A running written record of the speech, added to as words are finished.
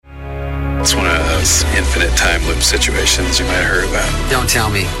It's one of those infinite time loop situations you might have heard about. Don't tell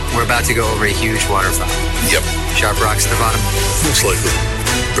me. We're about to go over a huge waterfall. Yep. Sharp rocks at the bottom? Most likely.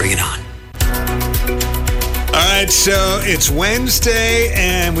 Bring it on. All right, so it's Wednesday,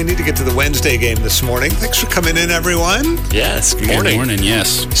 and we need to get to the Wednesday game this morning. Thanks for coming in, everyone. Yes, good morning. Good morning,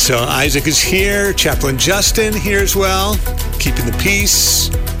 yes. So Isaac is here, Chaplain Justin here as well, keeping the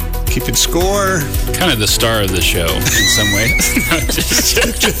peace, keeping score. Kind of the star of the show in some way.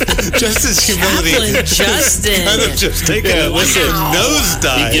 Just his humility. Chaplain Justin. Kind of just taking a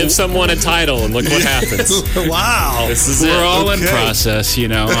nosedive. You give someone a title and look what happens. Wow. This is We're all in Okay. process, you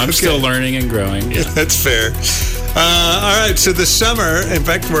know. I'm still learning and growing. Yeah. That's fair. All right, so the summer, in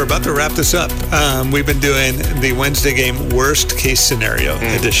fact, we're about to wrap this up. We've been doing the Wednesday game worst case scenario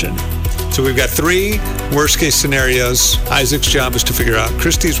edition. So we've got 3 worst case scenarios. Isaac's job is to figure out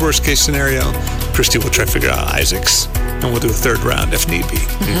Christy's worst case scenario. Christy will try to figure out Isaac's, and we'll do a third round if need be.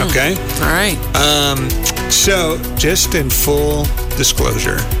 Okay? All right. So just in full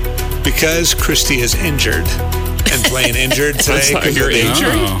disclosure, because Christy is injured and playing injured today, That's not because your they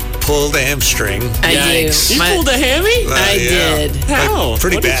injury? pulled a hamstring. I Yikes. do. You pulled a hammy? I Yeah. did. How?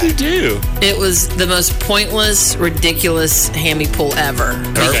 pretty what bad. did you do? It was the most pointless, ridiculous hammy pull ever.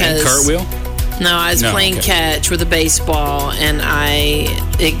 Because Cartwheel? No, I was No, playing okay. catch with a baseball, and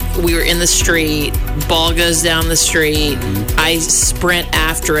we were in the street. Ball goes down the street. I sprint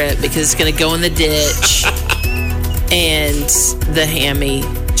after it because it's going to go in the ditch, and the hammy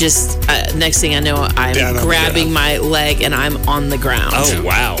just next thing I know, I'm Down on the grabbing my leg and I'm on the ground. Oh,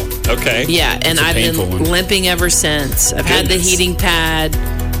 wow. Okay. Yeah, and a I've been painful one. limping ever since. I've had the Goodness. heating pad,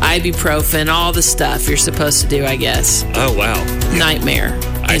 ibuprofen, all the stuff you're supposed to do, I guess. Oh, wow. Nightmare.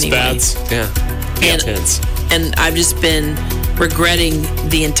 Ice Anyway. baths? Yeah. Yeah, And- intense. And I've just been regretting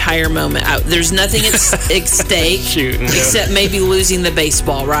the entire moment. There's nothing at stake Shooting. except maybe losing the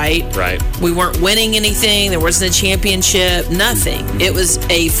baseball, right? Right. We weren't winning anything. There wasn't a championship. Nothing. It was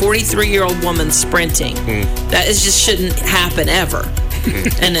a 43-year-old woman sprinting. That just shouldn't happen ever.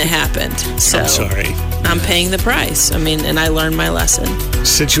 And it happened. So I'm sorry. I'm paying the price. I mean, and I learned my lesson.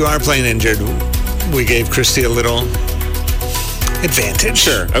 Since you are playing injured, we gave Christy a little advantage,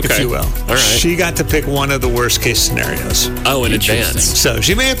 Sure, if okay. you will. All right. She got to pick one of the worst case scenarios. Oh, in Interesting. advance. So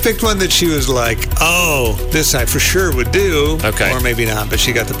she may have picked one that she was like, oh, this I for sure would do. Okay. Or maybe not, but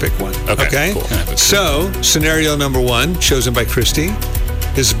she got to pick one. Okay, cool. Yeah, but So, scenario number 1, chosen by Christy,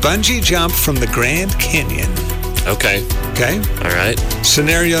 is bungee jump from the Grand Canyon. Okay. Okay? All right.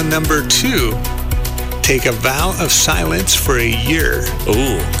 Scenario number 2, take a vow of silence for a year.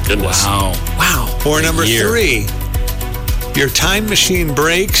 Ooh, goodness. Wow. Wow. Or number year. 3, your time machine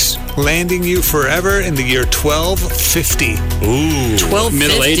breaks, landing you forever in the year 1250. Ooh. 1250.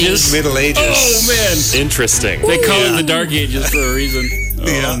 Middle Ages? Middle Ages. Oh, man. Interesting. They call Yeah. it the Dark Ages for a reason. Oh,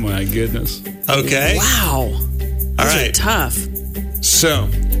 Yeah. my goodness. Okay. Wow. All Those are right. tough. So,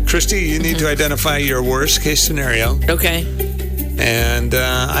 Christy, you need to identify your worst case scenario. Okay. And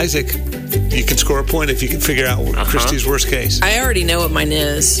Isaac, you can score a point if you can figure out Christy's worst case. I already know what mine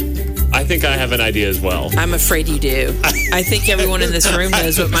is. I think I have an idea as well. I'm afraid you do. I think everyone in this room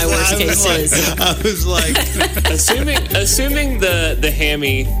knows what my worst case is. I was like, Assuming the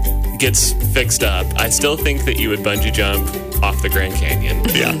hammy gets fixed up, I still think that you would bungee jump off the Grand Canyon.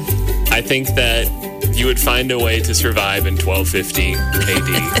 yeah. I think that you would find a way to survive in 1250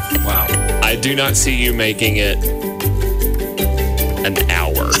 AD. Wow. I do not see you making it an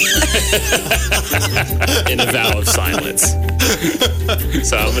hour in a vow of silence.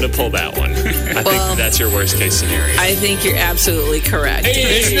 So I'm going to pull that one. I think that's your worst case scenario. I think you're absolutely correct.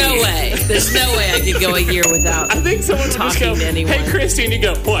 There's no way. There's no way I could go a year without I think someone would just talking go, to anyone. hey, Christy, and you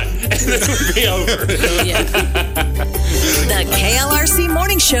go, what? And then it would be over. Yeah. The KLRC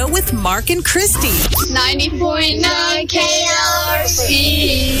Morning Show with Mark and Christy. 90.9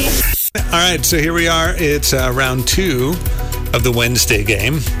 KLRC. All right, so here we are. It's round 2 of the Wednesday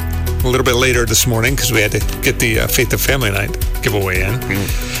game. A little bit later this morning because we had to get the Faith of Family Night giveaway in.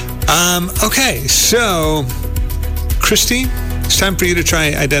 Okay, so Christy, it's time for you to try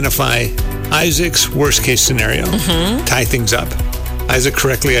and identify Isaac's worst case scenario. Tie things up. Isaac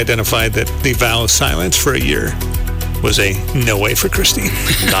correctly identified that the vow of silence for a year was a no way for Christy.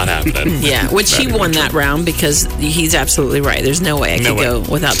 Not happening. Yeah, which he won that round because he's absolutely right. There's no way I could go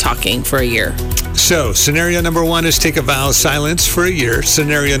without talking for a year. So, scenario number 1 is take a vow of silence for a year.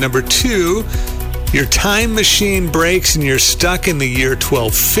 Scenario number 2, your time machine breaks and you're stuck in the year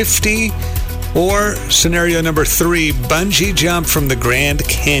 1250. Or scenario number 3, bungee jump from the Grand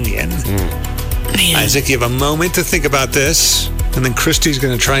Canyon. Man. Isaac, you have a moment to think about this, and then Christy's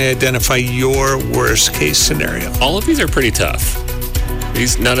going to try and identify your worst case scenario. All of these are pretty tough.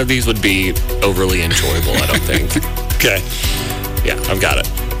 None of these would be overly enjoyable, I don't think. Okay. Yeah, I've got it.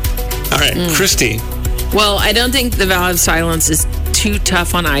 All right, Christy. Well, I don't think the vow of silence is too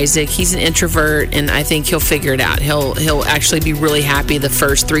tough on Isaac. He's an introvert, and I think he'll figure it out. He'll actually be really happy the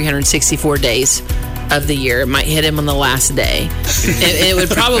first 364 days of the year. It might hit him on the last day. It would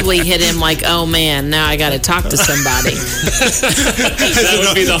probably hit him like, oh man, now I got to talk to somebody. That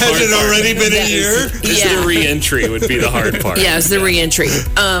would be the hard part. Has it already been a year? The re-entry would be the hard part. Yeah, it's the re-entry.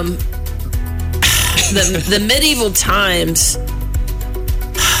 The medieval times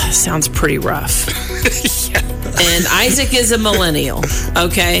sounds pretty rough. And Isaac is a millennial,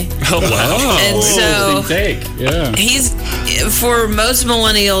 okay? Oh, wow. And so Take. Yeah. he's, for most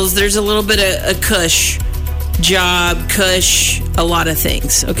millennials, there's a little bit of a cush job, cush, a lot of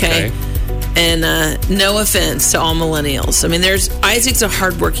things, okay? And no offense to all millennials. I mean, Isaac's a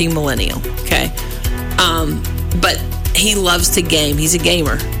hardworking millennial, okay? But he loves to game. He's a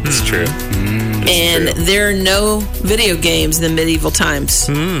gamer. It's true. And there are no video games in the medieval times.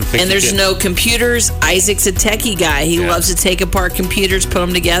 And there's no computers. Isaac's a techie guy. He loves to take apart computers, put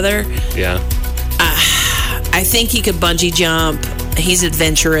them together. Yeah. I think he could bungee jump. He's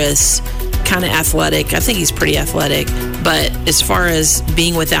adventurous, kind of athletic. I think he's pretty athletic. But as far as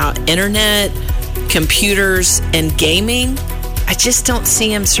being without internet, computers, and gaming, I just don't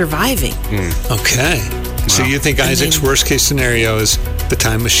see him surviving. Okay. So you think Isaac's worst case scenario is the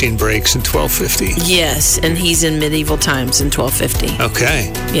time machine breaks in 1250? Yes, and he's in medieval times in 1250.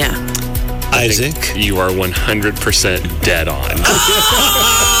 Okay. Yeah. Isaac? You are 100% dead on.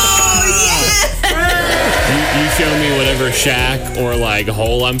 You show me whatever shack or like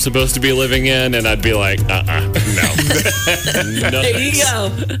hole I'm supposed to be living in, and I'd be like, no. No, There you go.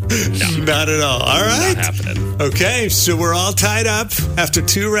 Not at all. All right. not happening. Okay, so we're all tied up after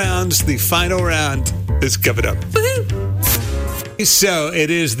 2 rounds. The final round is coming up. So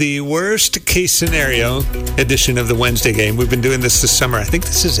it is the worst case scenario edition of the Wednesday game. We've been doing this summer. I think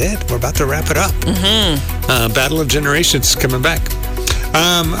this is it. We're about to wrap it up. Battle of Generations is coming back.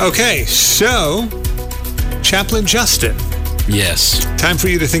 Okay, so Chaplain Justin, Yes. time for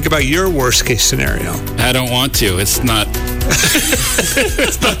you to think about your worst case scenario. I don't want to. It's not.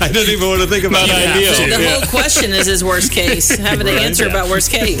 I don't even want to think about Not it. ideal. The whole question is his worst case. Having to answer about worst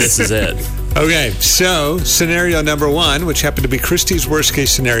case. This is it. Okay, so scenario number 1, which happened to be Christy's worst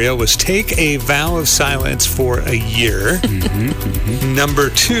case scenario, was take a vow of silence for a year. Number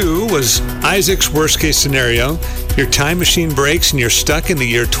 2 was Isaac's worst case scenario. Your time machine breaks and you're stuck in the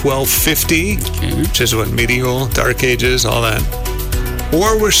year 1250, which is what medieval, dark ages, all that.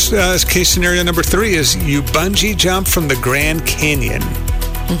 Or worst case scenario number 3 is you bungee jump from the Grand Canyon.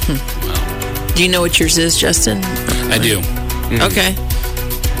 Do you know what yours is, Justin? I do. Okay.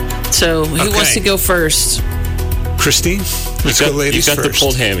 So who Okay. wants to go first? Christy, let's go ladies You've got first. the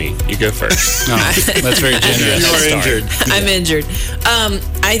pulled hammy. You go first. Oh, that's very generous. You are Start. injured. I'm injured.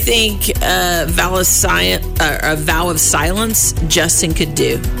 I think a vow of silence Justin could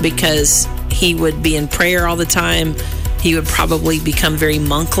do because he would be in prayer all the time. He would probably become very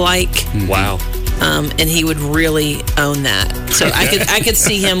monk-like, Wow. and he would really own that. So I could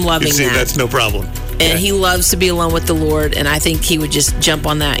see him loving You see, that. that's no problem. And he loves to be alone with the Lord, and I think he would just jump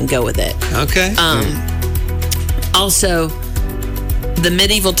on that and go with it. Okay. Also, the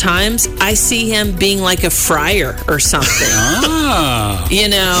medieval times, I see him being like a friar or something. Ah. You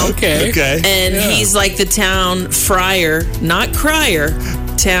know? Okay. Okay. And he's like the town friar, not crier,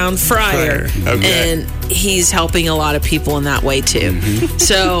 town friar. Friar, okay. And he's helping a lot of people in that way too.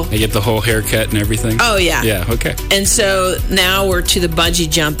 So, I get the whole haircut and everything. oh yeah. Yeah. Okay. And so now we're to the bungee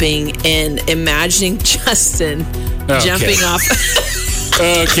jumping and imagining Justin jumping off.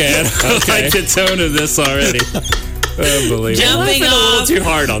 Okay. I don't like the tone of this already. Unbelievable. Jumping A little off. too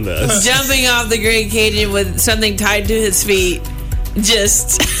hard on this. Jumping off the Grand Canyon with something tied to his feet.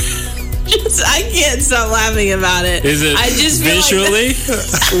 Just I can't stop laughing about it. Is it I just feel visually?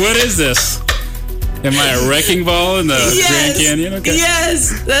 What is this? Am I a wrecking ball in the Grand Canyon? Okay.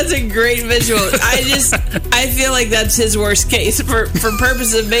 Yes, that's a great visual. I feel like that's his worst case for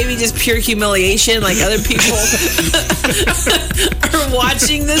purpose of maybe just pure humiliation, like other people are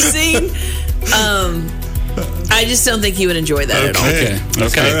watching this scene. I just don't think he would enjoy that at all.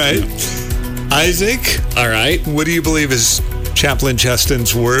 Okay. All right. Isaac, All right. what do you believe is Chaplain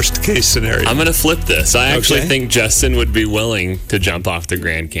Justin's worst case scenario? I'm going to flip this. I actually Okay. think Justin would be willing to jump off the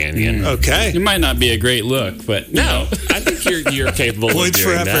Grand Canyon. Okay. It might not be a great look, but No, I think you're capable Points of for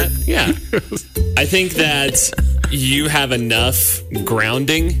doing effort. that. Yeah. I think that you have enough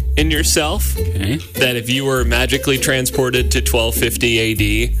grounding in yourself that if you were magically transported to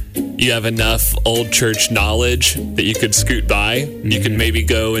 1250 AD, you have enough old church knowledge that you could scoot by. You could maybe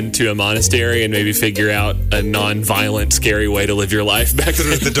go into a monastery and maybe figure out a non-violent, scary way to live your life back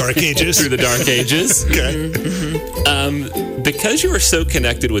Through the Dark Ages. through the Dark Ages. Okay. Because you are so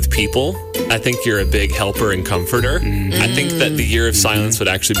connected with people, I think you're a big helper and comforter. I think that the year of silence would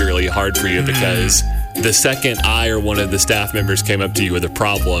actually be really hard for you because the second I or one of the staff members came up to you with a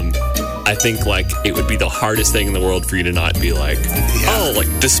problem, I think like it would be the hardest thing in the world for you to not be like,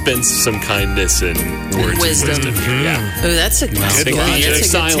 dispense some kindness and words Wisdom. of wisdom here. Yeah. Oh, that's a I think the year of take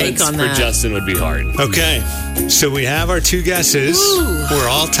silence on for that. Justin would be hard. Okay. So we have our two guesses. Ooh. We're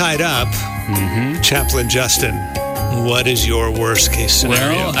all tied up. Chaplain Justin, what is your worst case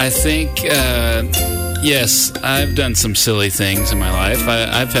scenario? Well, I think, yes, I've done some silly things in my life.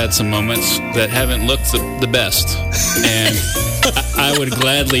 I've had some moments that haven't looked the best. And I would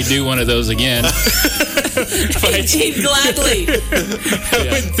gladly do one of those again. He'd gladly. I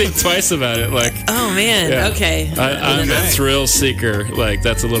wouldn't think twice about it. Like, Oh, man. yeah. Okay. I'm a thrill seeker. Like,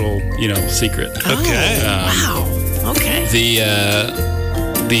 that's a little, secret. Okay. Wow. Okay.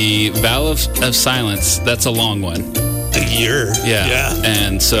 The vow of silence, that's a long one. A year. Yeah.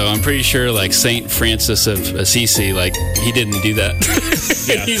 And so I'm pretty sure like Saint Francis of Assisi, like he didn't do that.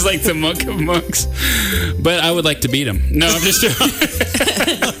 He's like the monk of monks. But I would like to beat him. No, I'm just joking.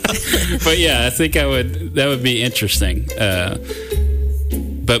 But yeah, I think that would be interesting.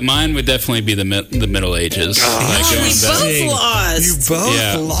 But mine would definitely be the Middle Ages. Like we going back. both lost. You both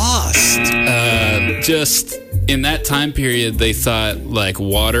Yeah. lost. Just in that time period, they thought like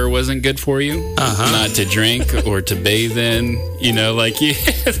water wasn't good for you, not to drink or to bathe in.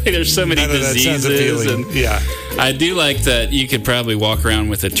 There's so many None of that sounds diseases, appealing. and Yeah. I do like that you could probably walk around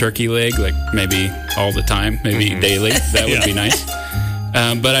with a turkey leg, like maybe all the time, maybe daily. That would be nice.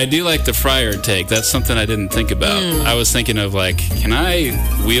 But I do like the friar take. That's something I didn't think about. I was thinking of like, can I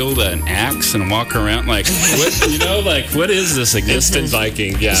wield an axe and walk around? Like, what is this Instant existence?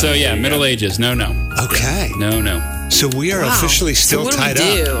 Viking. Yeah. So yeah, Middle Ages. No. Okay. No. So we are officially still so what tied do we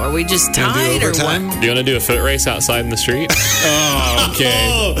do? up. Are we just Gonna do tied or overtime? what? Do you want to do a foot race outside in the street? Oh,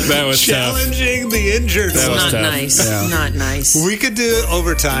 okay. That was tough. Challenging the injured. That was Not tough. nice. Yeah. Not nice. We could do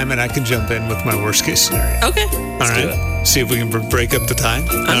overtime, and I can jump in with my worst case scenario. Okay. All right. See if we can break up the time.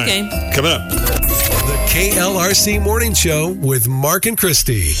 All right. game. Coming up. The KLRC Morning Show with Mark and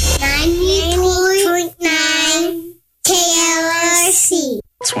Christy. 90.9 KLRC.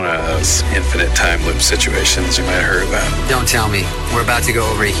 It's one of those infinite time loop situations you might have heard about. Don't tell me. We're about to go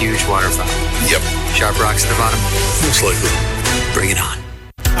over a huge waterfall. Yep. Sharp rocks at the bottom. Most likely. Bring it on.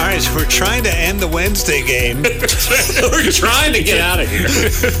 All right, so we're trying to end the Wednesday game. We're trying to get out of here.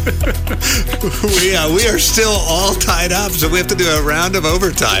 we are still all tied up, so we have to do a round of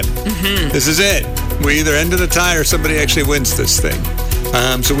overtime. This is it. We either end in a tie or somebody actually wins this thing.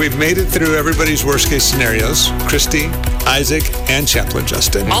 So we've made it through everybody's worst case scenarios. Christy, Isaac, and Chaplain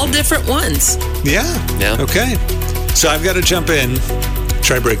Justin. All different ones. Yeah. Yeah. Okay. So I've got to jump in,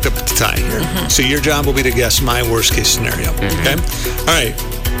 try to break up the tie here. So your job will be to guess my worst case scenario. Okay. All right.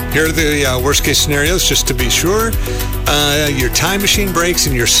 Here are the worst case scenarios, just to be sure. Your time machine breaks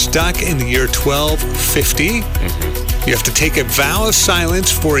and you're stuck in the year 1250. You have to take a vow of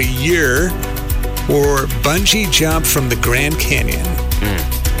silence for a year or bungee jump from the Grand Canyon.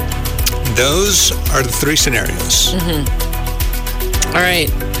 Those are the three scenarios. All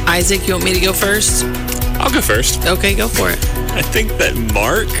right. Isaac, you want me to go first? I'll go first. Okay, go for it. I think that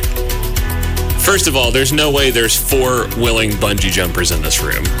Mark... First of all, there's no way there's 4 willing bungee jumpers in this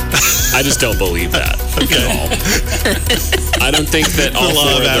room. I just don't believe that at all. I don't think that all law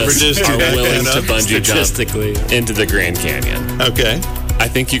 4 of of averages us do are back willing that to up bungee statistically. jump into the Grand Canyon. Okay. I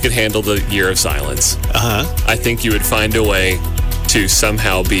think you could handle the year of silence. I think you would find a way to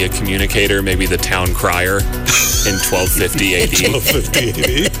somehow be a communicator, maybe the town crier in 1250 AD.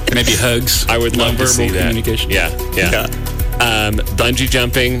 1250 AD. Maybe hugs. I would love to Nonverbal see that. communication. Yeah. Bungee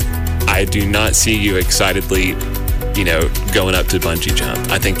jumping, I do not see you excitedly, going up to bungee jump.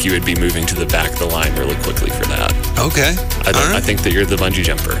 I think you would be moving to the back of the line really quickly for that. Okay. I think that you're the bungee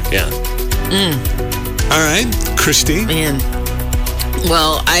jumper. Yeah. All right. Christy. Man.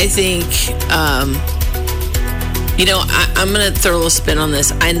 Well, I think, I'm going to throw a little spin on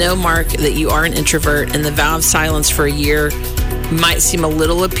this. I know, Mark, that you are an introvert, and the vow of silence for a year might seem a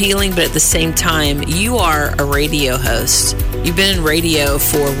little appealing, but at the same time, you are a radio host. You've been in radio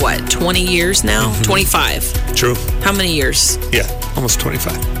for, 20 years now? 25. True. How many years? Yeah. Almost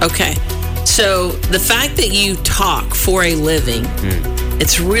 25. Okay. So the fact that you talk for a living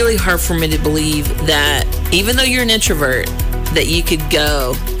it's really hard for me to believe that even though you're an introvert, that you could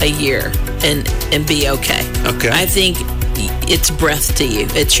go a year and be okay. Okay. I think it's breath to you.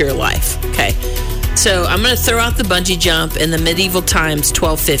 It's your life. Okay. So I'm going to throw out the bungee jump in the medieval times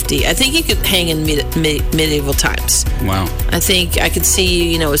 1250. I think you could hang in medieval times. Wow. I think I could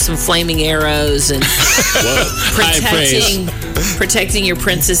see you, with some flaming arrows and protecting your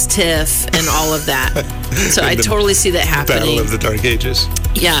Princess Tiff and all of that. So I totally see that happening. Battle of the Dark Ages.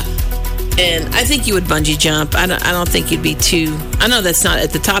 Yeah. And I think you would bungee jump. I don't think you'd be too... I know that's not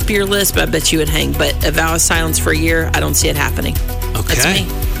at the top of your list, but I bet you would hang. But a vow of silence for a year, I don't see it happening. Okay. That's me.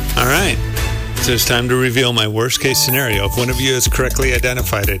 All right. So it's time to reveal my worst case scenario. If one of you has correctly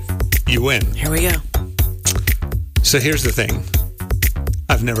identified it, you win. Here we go. So here's the thing.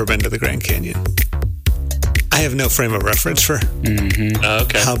 I've never been to the Grand Canyon. I have no frame of reference for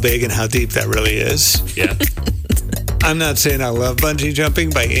how big and how deep that really is. Yeah. I'm not saying I love bungee jumping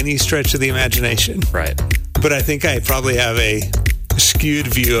by any stretch of the imagination. Right. But I think I probably have a skewed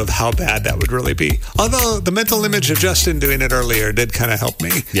view of how bad that would really be. Although the mental image of Justin doing it earlier did kind of help me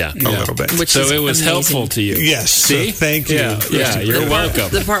a little bit. So it was helpful to you. Yes. See? So thank you. Yeah, you're welcome.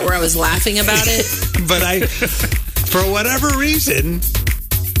 The part where I was laughing about it. But for whatever reason,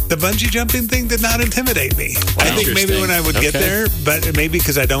 the bungee jumping thing did not intimidate me. Wow. I think maybe when I would get there, but maybe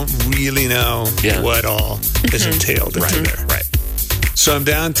because I don't really know what all is entailed into there. Right. So I'm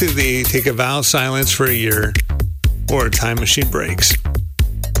down to the take a vow of silence for a year or time machine breaks.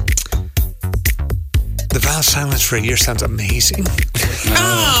 The vow of silence for a year sounds amazing.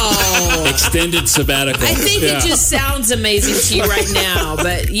 Oh. Extended sabbatical. I think it just sounds amazing to you right now,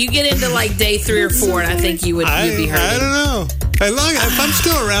 but you get into like day 3 or 4, and I think you'd be hurting. I don't know. If I'm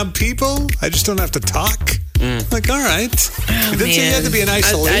still around people, I just don't have to talk. Like, all right. It doesn't say you have to be in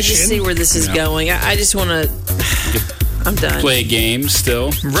isolation. I just see where this is going. I just want to... I'm done. Play games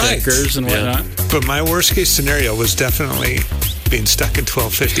still. Right. Checkers and whatnot. But my worst case scenario was definitely being stuck in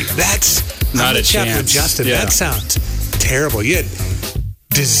 1250. That's not a chance. chance. Justin, that sounds terrible. You had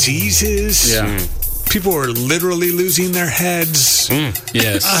diseases. Yeah. People were literally losing their heads.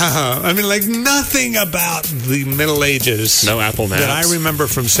 Yes. I mean, like nothing about the Middle Ages. No Apple Maps. That I remember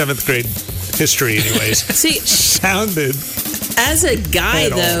from 7th grade history, anyways. See, sounded. As a guy,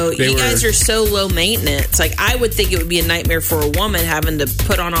 though, you guys are so low maintenance. Like, I would think it would be a nightmare for a woman having to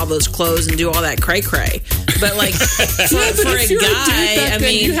put on all those clothes and do all that cray-cray. But, like, for a guy, I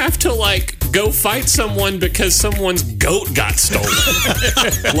mean... you have to, like, go fight someone because someone's goat got stolen.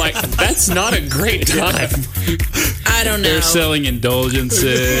 Like, that's not a great time. I don't know. They're selling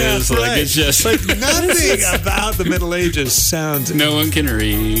indulgences. Like, it's just... Like, nothing about the Middle Ages sounds... No one can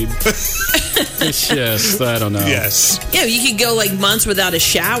read. It's just, I don't know. Yes. Yeah, you could go, like, months without a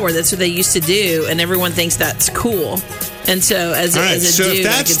shower. That's what they used to do, and everyone thinks that's cool. And so, as a so dude, if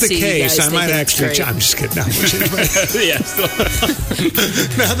that's the case, I might actually... I'm just kidding.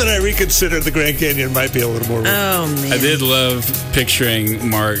 Now that I reconsider, the Grand Canyon might be a little more... Oh, man. I did love picturing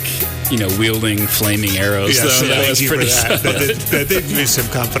Mark, wielding flaming arrows. Yeah, so that was pretty that. That did give me some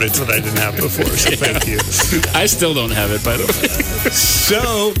confidence that I didn't have before, so thank you. I still don't have it, by the way.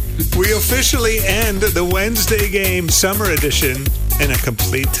 So, we officially end the Wednesday game summer edition in a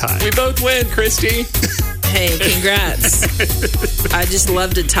complete tie. We both win, Christy. Hey, congrats. I just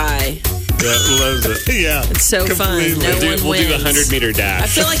love to tie. Yeah, loves it. Yeah. It's so fun. No one wins. We'll do the 100-meter dash. I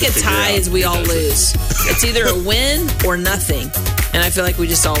feel like a tie is we all lose. It's either a win or nothing. And I feel like we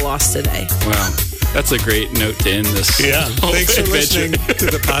just all lost today. Wow. That's a great note to end this. Yeah. Thanks for listening to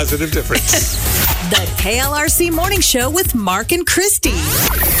The Positive Difference. The KLRC Morning Show with Mark and Christy.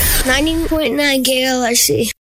 90.9 KLRC.